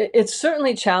 it's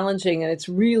certainly challenging, and it's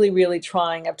really, really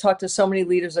trying. I've talked to so many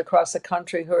leaders across the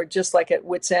country who are just like at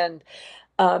wit's end.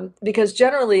 Because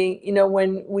generally,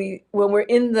 when we're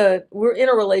in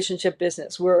a relationship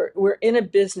business, we're in a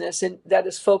business that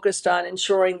is focused on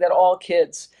ensuring that all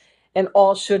kids, and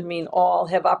all should mean all,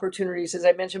 have opportunities, as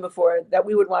I mentioned before, that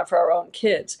we would want for our own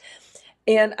kids.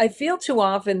 And I feel too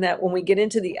often that when we get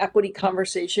into the equity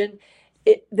conversation,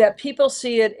 that people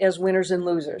see it as winners and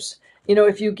losers.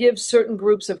 If you give certain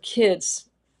groups of kids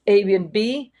A and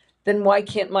B, then why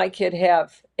can't my kid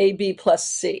have A, B plus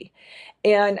C?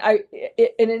 And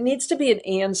it needs to be an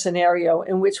and scenario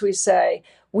in which we say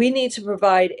we need to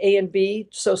provide A and B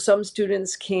so some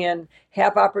students can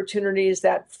have opportunities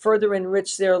that further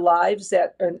enrich their lives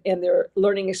and their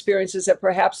learning experiences that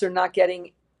perhaps they're not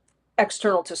getting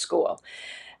external to school.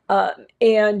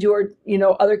 And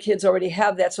other kids already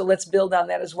have that, so let's build on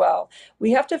that as well.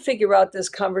 We have to figure out this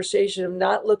conversation of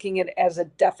not looking at it as a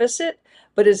deficit,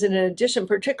 but as an addition,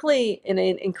 particularly in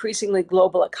an increasingly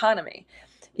global economy.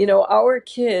 Our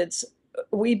kids,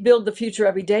 we build the future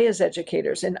every day as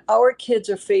educators, and our kids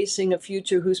are facing a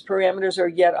future whose parameters are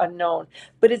yet unknown.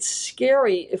 But it's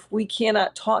scary if we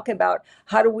cannot talk about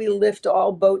how do we lift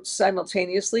all boats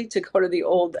simultaneously, to go to the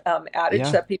old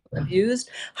adage that people have used.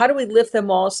 How do we lift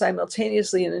them all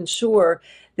simultaneously and ensure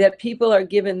that people are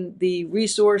given the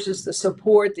resources, the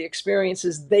support, the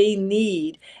experiences they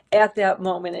need at that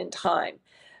moment in time?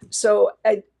 So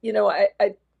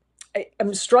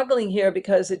I'm struggling here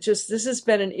because this has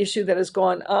been an issue that has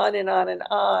gone on and on and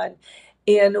on.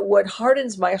 And what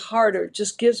hardens my heart or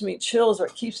just gives me chills or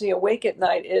keeps me awake at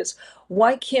night is,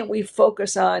 why can't we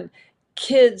focus on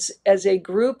kids as a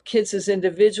group, kids as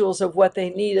individuals, of what they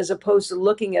need, as opposed to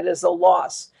looking at it as a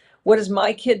loss? What is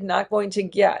my kid not going to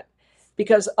get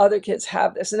because other kids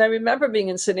have this? And I remember being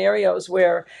in scenarios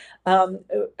where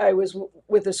I was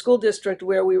with a school district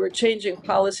where we were changing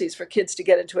policies for kids to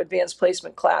get into advanced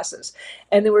placement classes.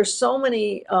 And there were so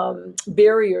many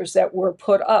barriers that were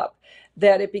put up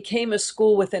that it became a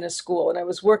school within a school. And I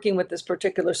was working with this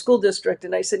particular school district,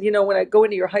 and I said, when I go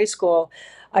into your high school,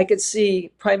 I could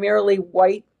see primarily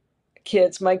white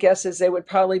kids. My guess is they would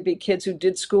probably be kids who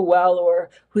did school well or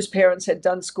whose parents had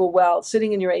done school well,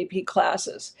 sitting in your AP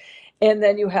classes. And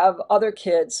then you have other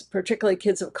kids, particularly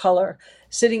kids of color,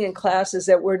 sitting in classes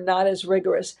that were not as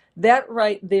rigorous. That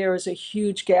right there is a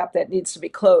huge gap that needs to be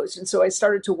closed. And so I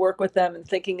started to work with them and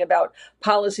thinking about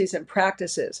policies and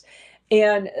practices.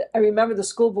 And I remember the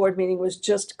school board meeting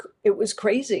it was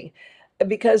crazy,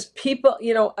 because people,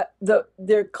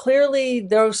 they're clearly,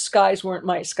 those skies weren't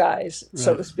my skies,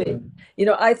 so to speak.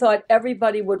 I thought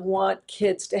everybody would want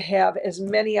kids to have as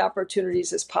many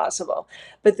opportunities as possible.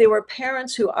 But there were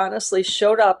parents who honestly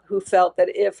showed up who felt that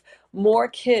if more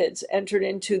kids entered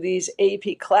into these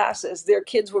AP classes, their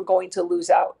kids were going to lose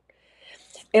out.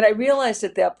 And I realized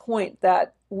at that point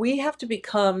that we have to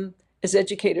become, as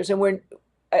educators, and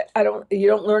you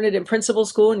don't learn it in principal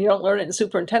school and you don't learn it in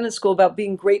superintendent school, about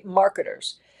being great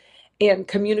marketers and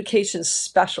communications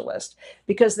specialists,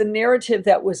 because the narrative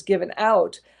that was given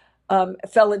out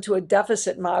fell into a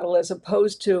deficit model, as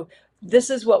opposed to, this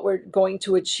is what we're going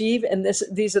to achieve, and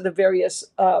these are the various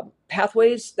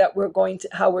pathways that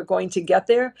how we're going to get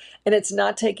there. And it's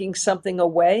not taking something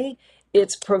away,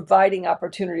 it's providing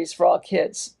opportunities for all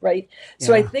kids, right?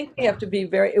 So I think we have to be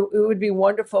it would be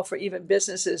wonderful for even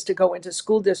businesses to go into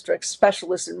school districts,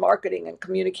 specialists in marketing and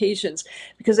communications,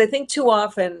 because I think too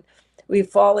often we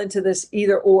fall into this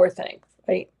either or thing,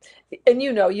 right? And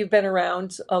you've been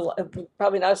around,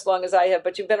 probably not as long as I have,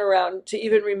 but you've been around to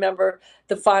even remember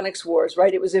the phonics wars,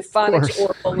 right? It was a phonics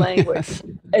or whole language,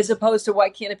 as opposed to, why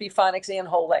can't it be phonics and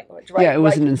whole language, right? Yeah, it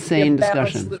was an insane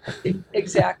discussion.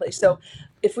 Exactly. So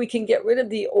if we can get rid of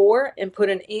the or and put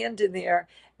an and in there,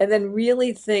 and then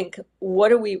really think,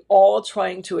 what are we all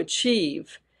trying to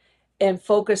achieve, and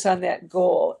focus on that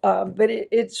goal. But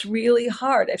it's really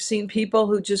hard. I've seen people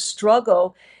who just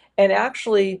struggle and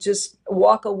actually just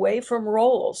walk away from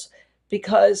roles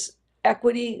because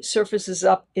equity surfaces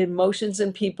up emotions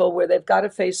in people where they've got to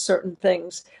face certain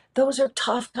things. Those are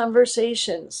tough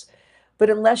conversations. But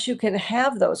unless you can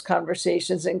have those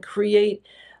conversations and create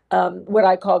what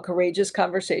I call courageous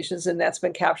conversations, and that's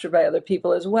been captured by other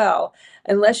people as well,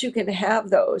 unless you can have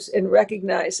those and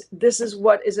recognize, this is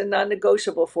what is a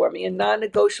non-negotiable for me. And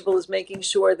non-negotiable is making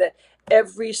sure that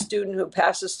every student who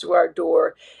passes through our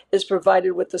door is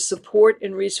provided with the support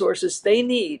and resources they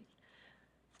need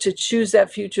to choose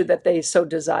that future that they so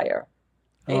desire.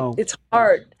 Oh, It's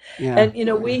hard. yeah.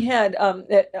 And we had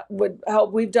that would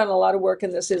help. We've done a lot of work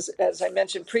in this, as I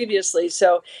mentioned previously.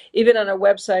 So even on our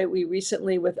website, we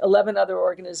recently, with 11 other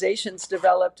organizations,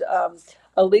 developed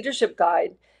a leadership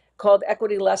guide called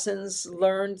Equity Lessons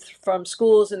Learned from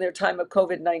Schools in Their Time of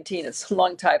COVID-19. It's a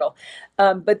long title.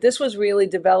 But this was really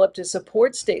developed to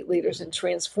support state leaders in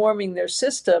transforming their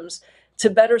systems to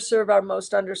better serve our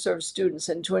most underserved students,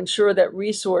 and to ensure that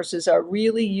resources are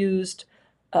really used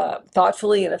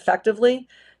thoughtfully and effectively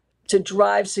to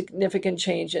drive significant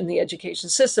change in the education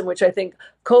system, which I think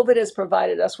COVID has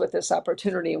provided us with this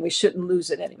opportunity, and we shouldn't lose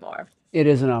it anymore. It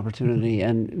is an opportunity,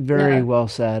 and very Yeah. well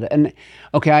said. And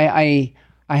okay,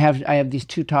 I have these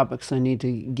two topics I need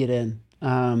to get in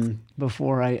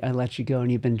before I let you go,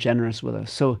 and you've been generous with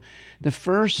us. So the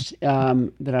first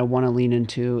that I want to lean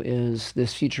into is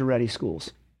this future ready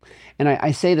schools. And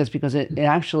I say this because it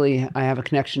actually, I have a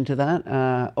connection to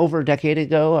that. Over a decade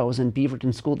ago, I was in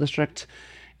Beaverton School District,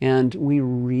 and we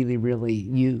really, really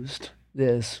used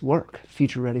this work,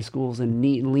 future ready schools, and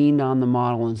leaned on the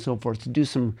model and so forth to do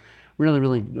some really,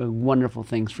 really wonderful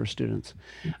things for students.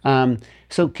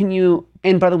 So can you,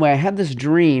 and by the way, I had this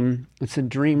dream, it's a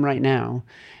dream right now,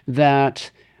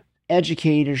 that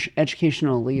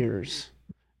educational leaders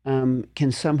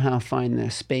can somehow find the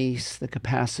space, the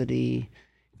capacity,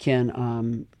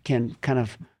 can kind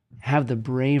of have the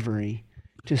bravery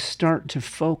to start to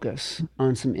focus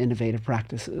on some innovative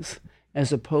practices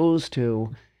as opposed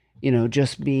to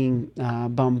just being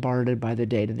bombarded by the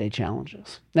day-to-day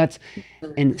challenges.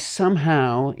 And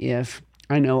somehow, if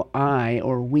I know I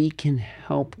or we can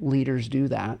help leaders do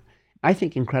that, I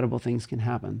think incredible things can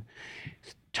happen.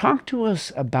 Talk to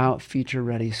us about future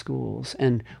ready schools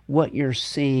and what you're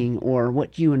seeing or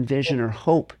what you envision or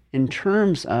hope in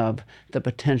terms of the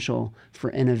potential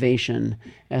for innovation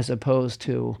as opposed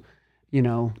to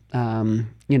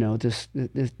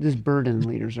this burden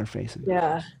leaders are facing.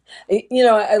 Yeah.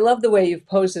 I love the way you've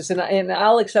posed this, and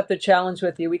I'll accept the challenge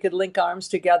with you. We could link arms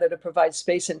together to provide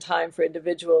space and time for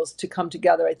individuals to come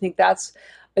together. I think that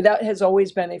has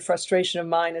always been a frustration of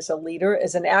mine as a leader,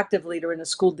 as an active leader in a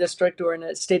school district or in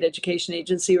a state education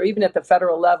agency, or even at the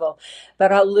federal level,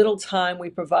 about how little time we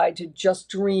provide to just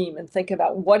dream and think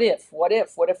about what if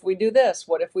we do this,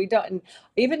 what if we don't, and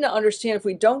even to understand if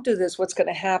we don't do this, what's going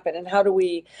to happen, and how do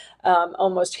we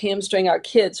almost hamstring our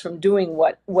kids from doing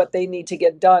what they need to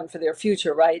get done for their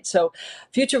future, right? So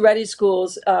Future Ready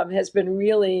Schools has been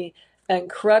really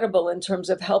incredible in terms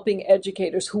of helping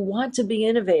educators who want to be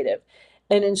innovative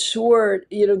and ensure,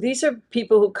 these are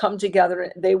people who come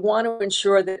together. They want to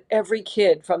ensure that every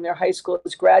kid from their high school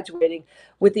is graduating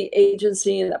with the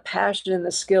agency and the passion and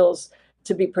the skills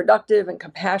to be productive and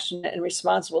compassionate and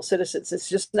responsible citizens. It's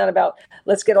just not about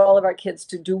let's get all of our kids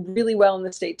to do really well in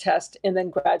the state test and then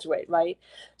graduate, right?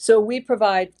 So we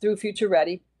provide through Future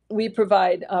Ready, we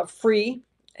provide free,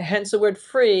 hence the word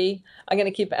free. I'm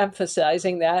going to keep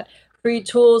emphasizing that, free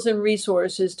tools and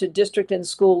resources to district and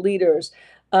school leaders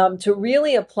to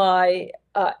really apply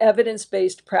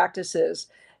evidence-based practices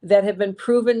that have been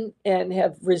proven and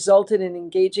have resulted in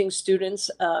engaging students,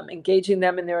 engaging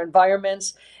them in their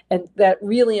environments, and that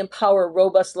really empower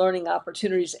robust learning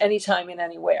opportunities anytime and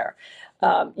anywhere.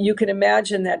 You can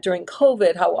imagine that during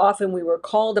COVID, how often we were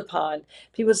called upon.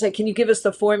 People say, can you give us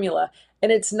the formula?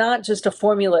 And it's not just a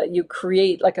formula you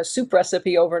create like a soup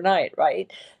recipe overnight,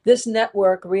 right? This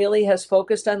network really has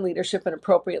focused on leadership, and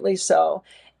appropriately so,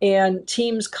 and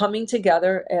teams coming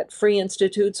together at free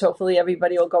institutes. Hopefully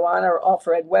everybody will go on our All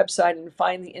for Ed website and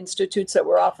find the institutes that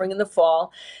we're offering in the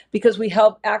fall, because we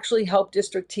actually help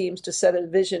district teams to set a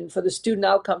vision for the student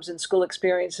outcomes and school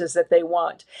experiences that they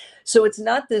want. So it's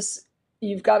not this,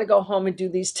 you've got to go home and do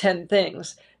these 10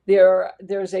 things.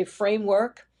 There's a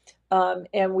framework,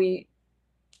 and we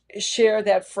share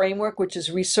that framework, which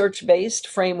is research-based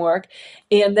framework,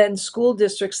 and then school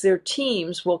districts, their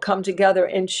teams will come together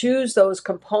and choose those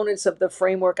components of the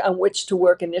framework on which to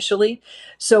work initially.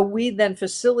 So we then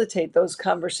facilitate those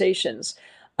conversations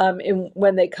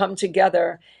when they come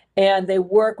together and they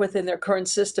work within their current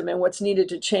system and what's needed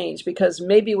to change, because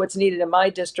maybe what's needed in my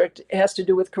district has to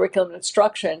do with curriculum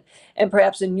instruction, and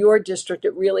perhaps in your district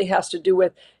it really has to do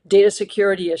with data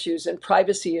security issues and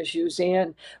privacy issues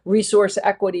and resource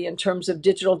equity in terms of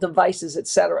digital devices, et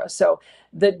cetera. So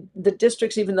the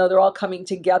districts, even though they're all coming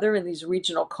together in these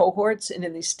regional cohorts and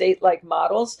in these state-like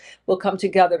models, will come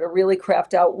together to really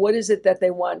craft out what is it that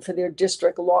they want for their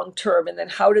district long term, and then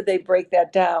how do they break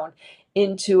that down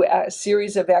into a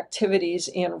series of activities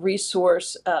and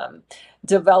resource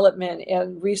development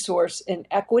and resource and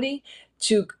equity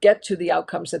to get to the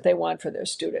outcomes that they want for their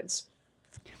students.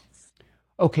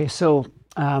 Okay, so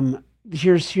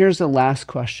here's the last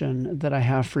question that I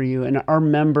have for you, and our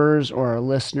members or our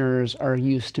listeners are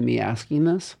used to me asking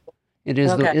this. It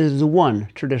is Okay. it is the one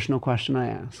traditional question I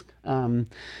ask.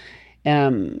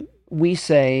 We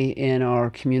say in our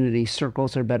community,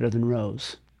 circles are better than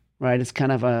rows. Right? It's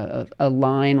kind of a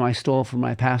line I stole from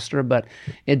my pastor, but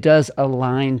it does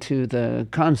align to the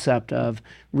concept of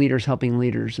leaders helping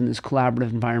leaders in this collaborative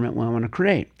environment we want to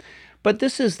create. But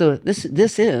this is the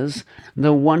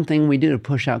one thing we do to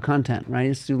push out content, right?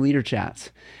 It's through leader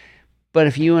chats. But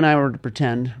if you and I were to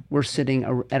pretend we're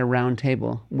sitting at a round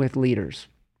table with leaders,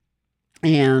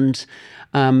 and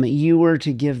you were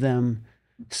to give them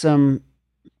some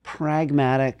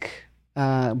pragmatic,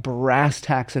 brass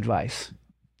tacks advice,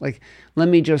 like, let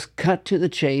me just cut to the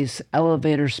chase,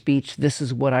 elevator speech. This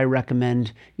is what I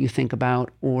recommend you think about,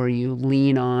 or you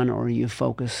lean on, or you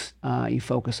focus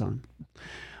on.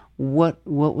 What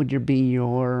would be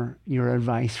your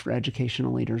advice for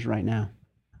educational leaders right now?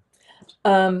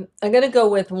 I'm going to go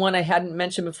with one I hadn't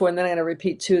mentioned before, and then I'm going to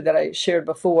repeat two that I shared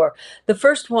before. The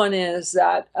first one is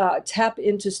that tap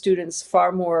into students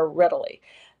far more readily.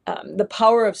 The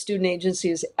power of student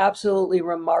agency is absolutely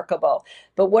remarkable.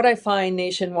 But what I find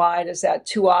nationwide is that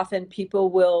too often people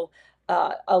will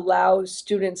allow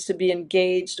students to be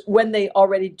engaged when they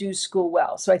already do school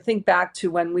well. So I think back to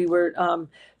when we were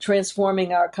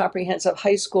transforming our comprehensive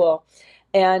high school,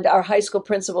 and our high school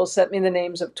principal sent me the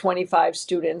names of 25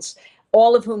 students,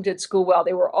 all of whom did school well.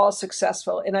 They were all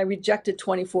successful. And I rejected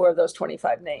 24 of those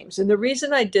 25 names. And the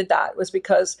reason I did that was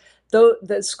because though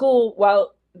the school,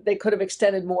 while they could have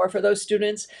extended more for those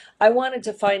students, I wanted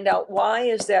to find out, why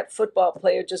is that football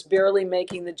player just barely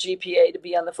making the GPA to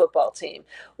be on the football team?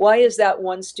 Why is that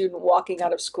one student walking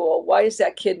out of school? Why is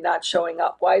that kid not showing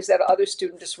up? Why is that other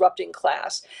student disrupting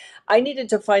class? I needed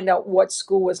to find out what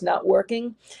school was not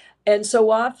working. And so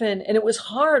often, and it was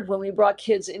hard when we brought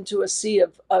kids into a sea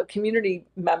of community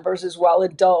members as well,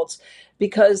 adults,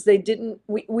 because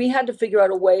we had to figure out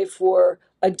a way for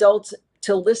adults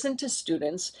to listen to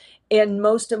students, and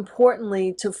most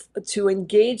importantly, to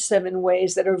engage them in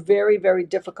ways that are very, very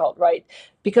difficult, right?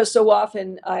 Because so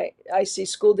often I see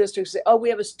school districts say, oh, we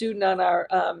have a student on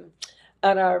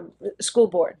our school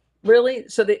board. Really?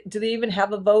 So do they even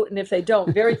have a vote? And if they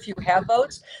don't, very few have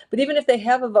votes. But even if they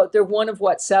have a vote, they're one of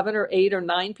what, 7 or 8 or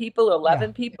 9 people or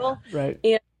 11 people? Right.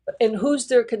 And who's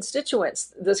their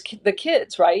constituents? The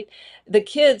kids, right? The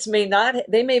kids may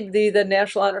be the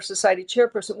National Honor Society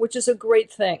chairperson, which is a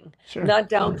great thing, Sure. not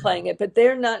downplaying it, but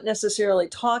they're not necessarily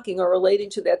talking or relating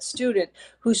to that student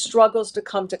who struggles to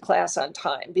come to class on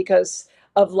time because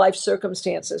of life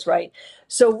circumstances, right?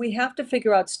 So we have to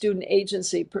figure out student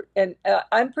agency. And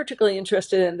I'm particularly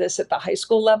interested in this at the high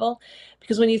school level,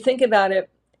 because when you think about it,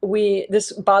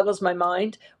 this boggles my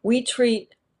mind. We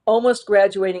treat almost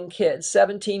graduating kids,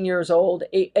 17 years old,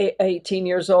 18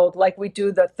 years old, like we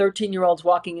do the 13-year-olds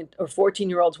walking in, or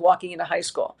 14-year-olds walking into high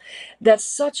school. That's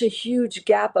such a huge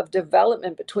gap of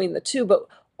development between the two. But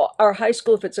our high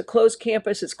school, if it's a closed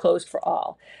campus, it's closed for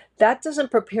all. That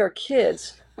doesn't prepare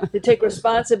kids to take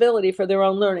responsibility for their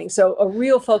own learning. So a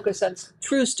real focus on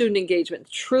true student engagement,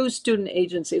 true student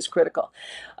agency is critical.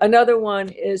 Another one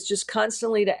is just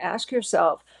constantly to ask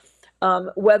yourself,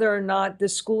 whether or not the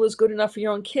school is good enough for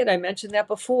your own kid. I mentioned that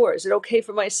before. Is it okay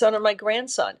for my son or my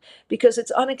grandson? Because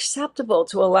it's unacceptable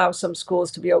to allow some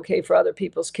schools to be okay for other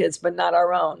people's kids, but not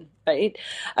our own, right?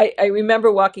 I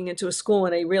remember walking into a school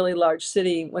in a really large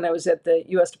city when I was at the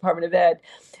U.S. Department of Ed,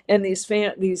 and these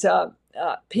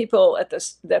people at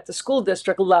the school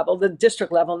district level, the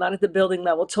district level, not at the building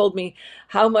level, told me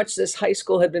how much this high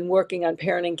school had been working on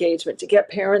parent engagement to get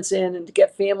parents in and to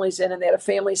get families in, and they had a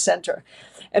family center.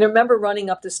 And I remember running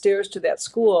up the stairs to that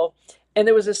school, and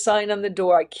there was a sign on the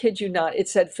door, I kid you not, it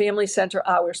said family center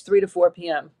hours 3 to 4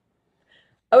 p.m.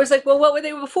 I was like, well, what were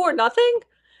they before? Nothing?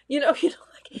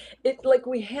 Like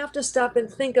we have to stop and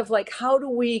think of, like, how do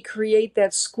we create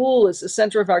that school as the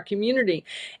center of our community?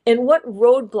 And what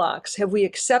roadblocks have we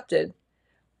accepted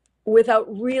without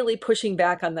really pushing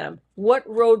back on them? What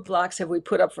roadblocks have we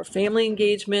put up for family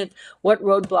engagement? What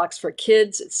roadblocks for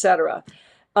kids, etc.?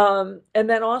 And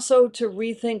then also to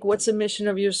rethink, what's the mission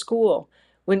of your school?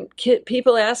 When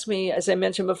people ask me, as I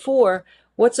mentioned before,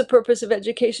 what's the purpose of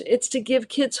education? It's to give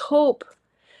kids hope.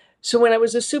 So when I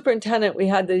was a superintendent, we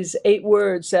had these 8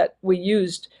 words that we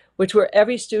used, which were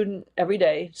every student, every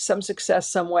day, some success,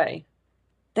 some way.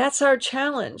 That's our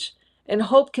challenge. And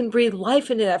hope can breathe life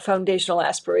into that foundational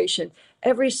aspiration.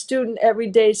 Every student, every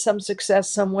day, some success,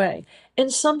 some way.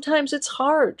 And sometimes it's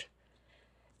hard.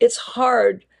 It's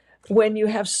hard when you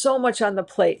have so much on the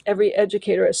plate. Every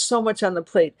educator has so much on the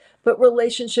plate. But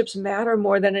relationships matter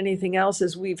more than anything else,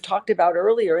 as we've talked about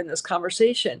earlier in this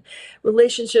conversation.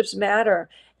 Relationships matter.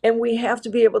 And we have to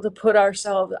be able to put our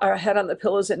head on the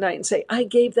pillows at night and say, I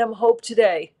gave them hope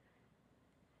today.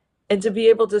 And to be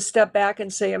able to step back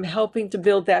and say, I'm helping to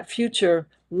build that future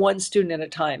one student at a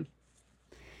time.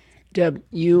 Deb,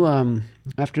 you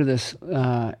after this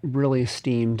really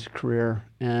esteemed career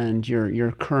and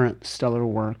your current stellar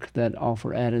work that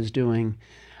All4Ed is doing,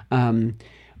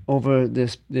 over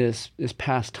this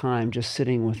past time just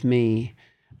sitting with me,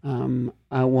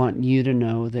 I want you to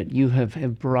know that you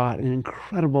have brought an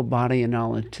incredible body of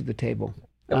knowledge to the table.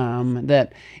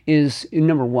 That is,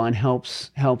 number one,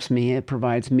 helps me. It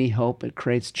provides me hope. It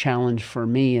creates challenge for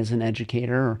me as an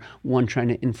educator or one trying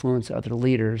to influence other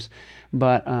leaders.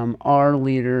 But our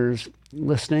leaders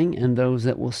listening and those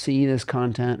that will see this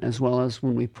content, as well as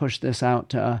when we push this out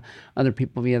to other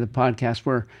people via the podcast,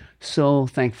 we're so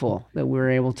thankful that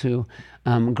we're able to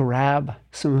grab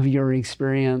some of your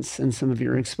experience and some of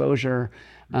your exposure,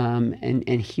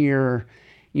 and hear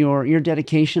your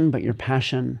dedication, but your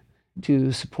passion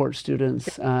to support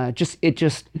students.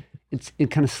 It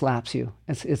kind of slaps you.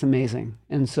 It's amazing.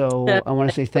 And so I want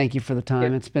to say thank you for the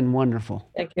time. It's been wonderful.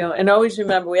 Thank you. And always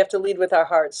remember, we have to lead with our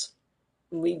hearts.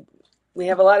 We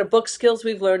have a lot of book skills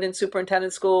we've learned in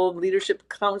superintendent school, leadership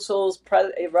councils,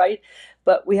 right?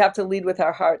 But we have to lead with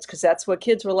our hearts, because that's what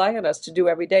kids rely on us to do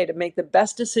every day, to make the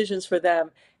best decisions for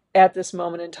them at this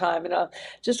moment in time. And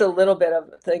just a little bit of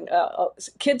a thing.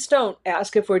 Kids don't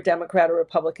ask if we're Democrat or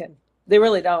Republican. They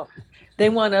really don't. They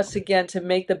want us, again, to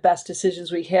make the best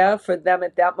decisions we have for them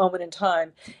at that moment in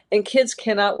time. And kids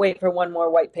cannot wait for one more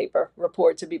white paper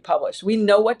report to be published. We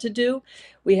know what to do.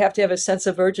 We have to have a sense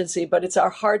of urgency, but it's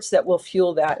our hearts that will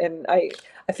fuel that. And I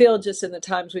feel, just in the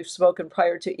times we've spoken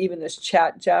prior to even this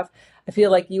chat, Jeff, I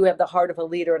feel like you have the heart of a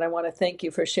leader. And I want to thank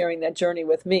you for sharing that journey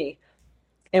with me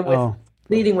and with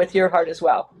leading with your heart as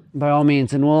well. By all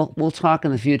means, and we'll talk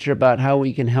in the future about how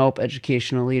we can help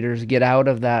educational leaders get out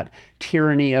of that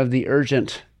tyranny of the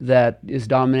urgent that is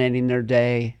dominating their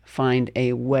day, find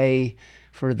a way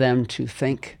for them to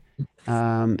think,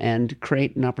 and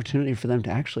create an opportunity for them to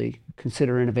actually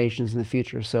consider innovations in the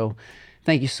future. So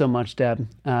thank you so much, Deb.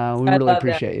 We really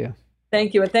appreciate you.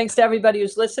 Thank you. And thanks to everybody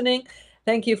who's listening.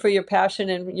 Thank you for your passion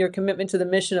and your commitment to the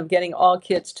mission of getting all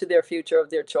kids to their future of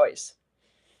their choice.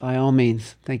 By all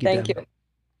means. Thank you, Thank Deb. you.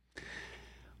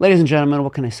 Ladies and gentlemen,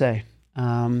 what can I say?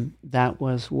 That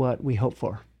was what we hoped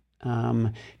for.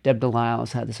 Deb Delisle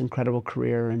has had this incredible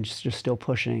career and she's just still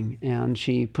pushing. And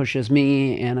she pushes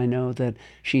me, and I know that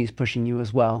she's pushing you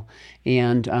as well.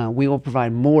 And we will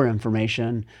provide more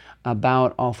information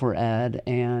about All4Ed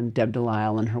and Deb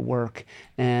Delisle and her work.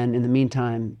 And in the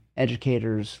meantime,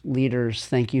 educators, leaders,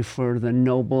 thank you for the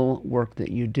noble work that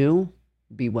you do.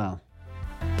 Be well.